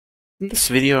In this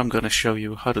video, I'm going to show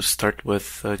you how to start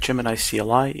with Gemini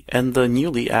CLI and the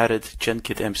newly added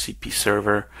Genkit MCP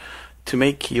Server to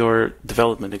make your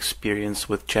development experience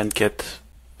with Genkit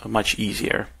much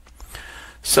easier.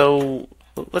 So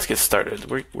let's get started.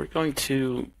 We're going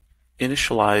to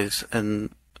initialize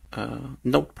an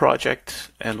node project,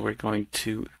 and we're going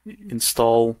to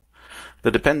install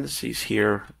the dependencies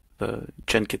here, the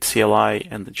Genkit CLI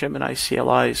and the Gemini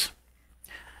CLIs.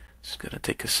 It's going to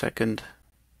take a second.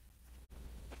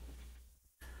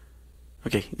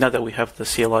 Okay, now that we have the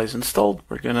CLIs installed,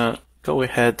 we're going to go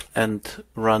ahead and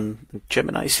run the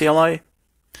Gemini CLI.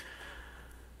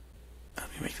 Let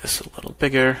me make this a little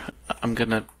bigger. I'm going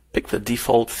to pick the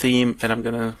default theme, and I'm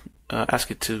going to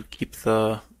ask it to keep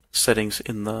the settings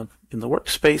in the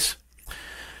workspace.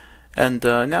 And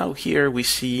now here we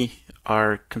see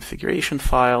our configuration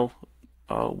file.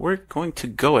 We're going to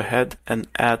go ahead and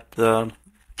add the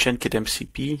Genkit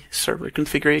MCP server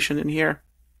configuration in here.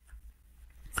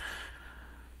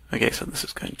 Okay, so this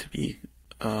is going to be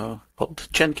called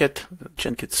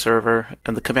Genkit server,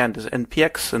 and the command is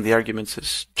npx, and the arguments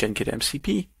is Genkit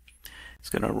MCP. It's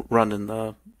going to run in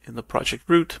the project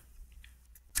root.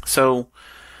 So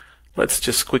let's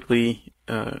just quickly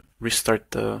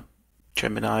restart the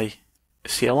Gemini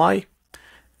CLI,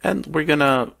 and we're going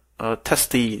to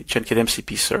test the Genkit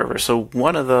MCP server. So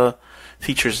one of the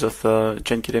features of the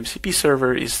Genkit MCP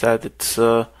server is that it's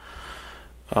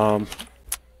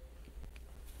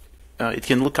it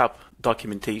can look up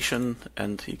documentation,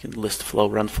 and you can list flow,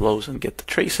 run flows, and get the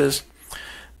traces.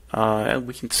 And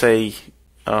we can say,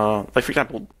 like for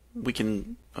example, we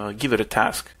can give it a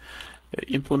task: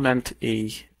 implement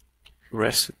a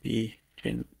recipe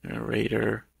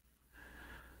generator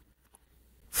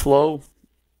flow.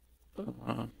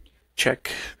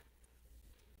 Check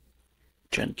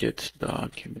Genkit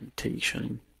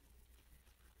documentation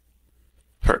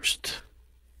first.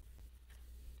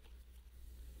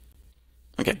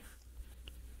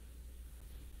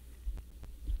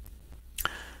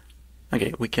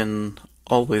 Okay, we can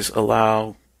always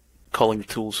allow calling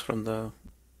tools from the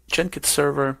Genkit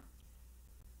server.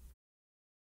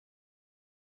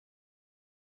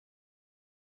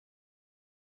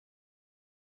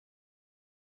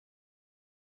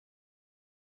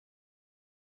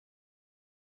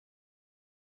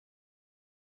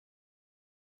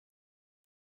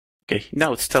 Okay,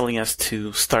 now it's telling us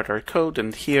to start our code,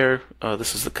 and here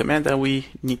this is the command that we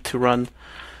need to run.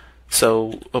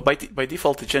 So by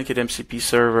default, the Genkit MCP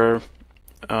server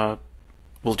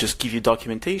will just give you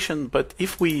documentation, but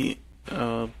if we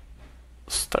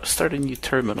start a new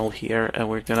terminal here, and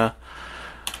we're gonna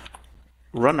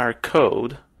run our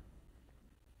code.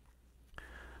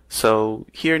 So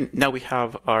here now we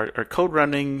have our code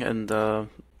running, and the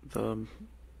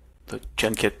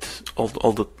Genkit,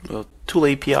 all the tool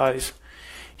APIs.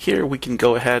 Here we can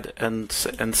go ahead and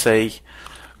say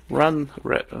run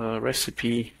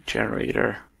recipe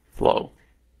generator flow.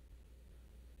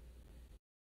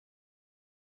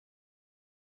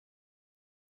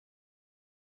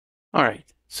 All right,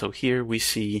 so here we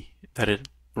see that it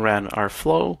ran our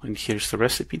flow, and here's the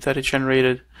recipe that it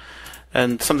generated.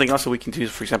 And something else that we can do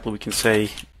is, for example, we can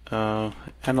say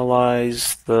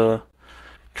analyze the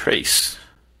trace.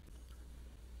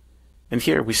 And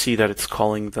here we see that it's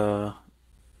calling the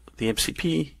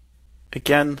MCP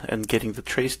again and getting the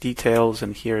trace details,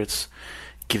 and here it's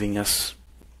giving us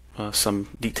some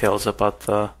details about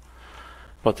the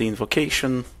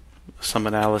invocation, some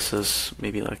analysis.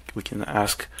 Maybe like we can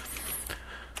ask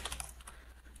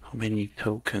how many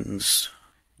tokens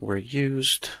were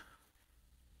used.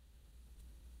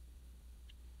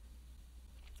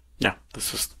 Yeah,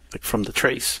 this is like from the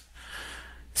trace.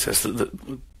 It says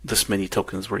that this many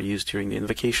tokens were used during the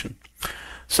invocation.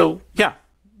 So yeah,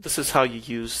 this is how you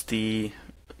use the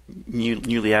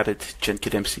newly added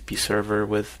Genkit MCP server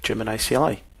with Gemini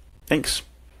CLI. Thanks.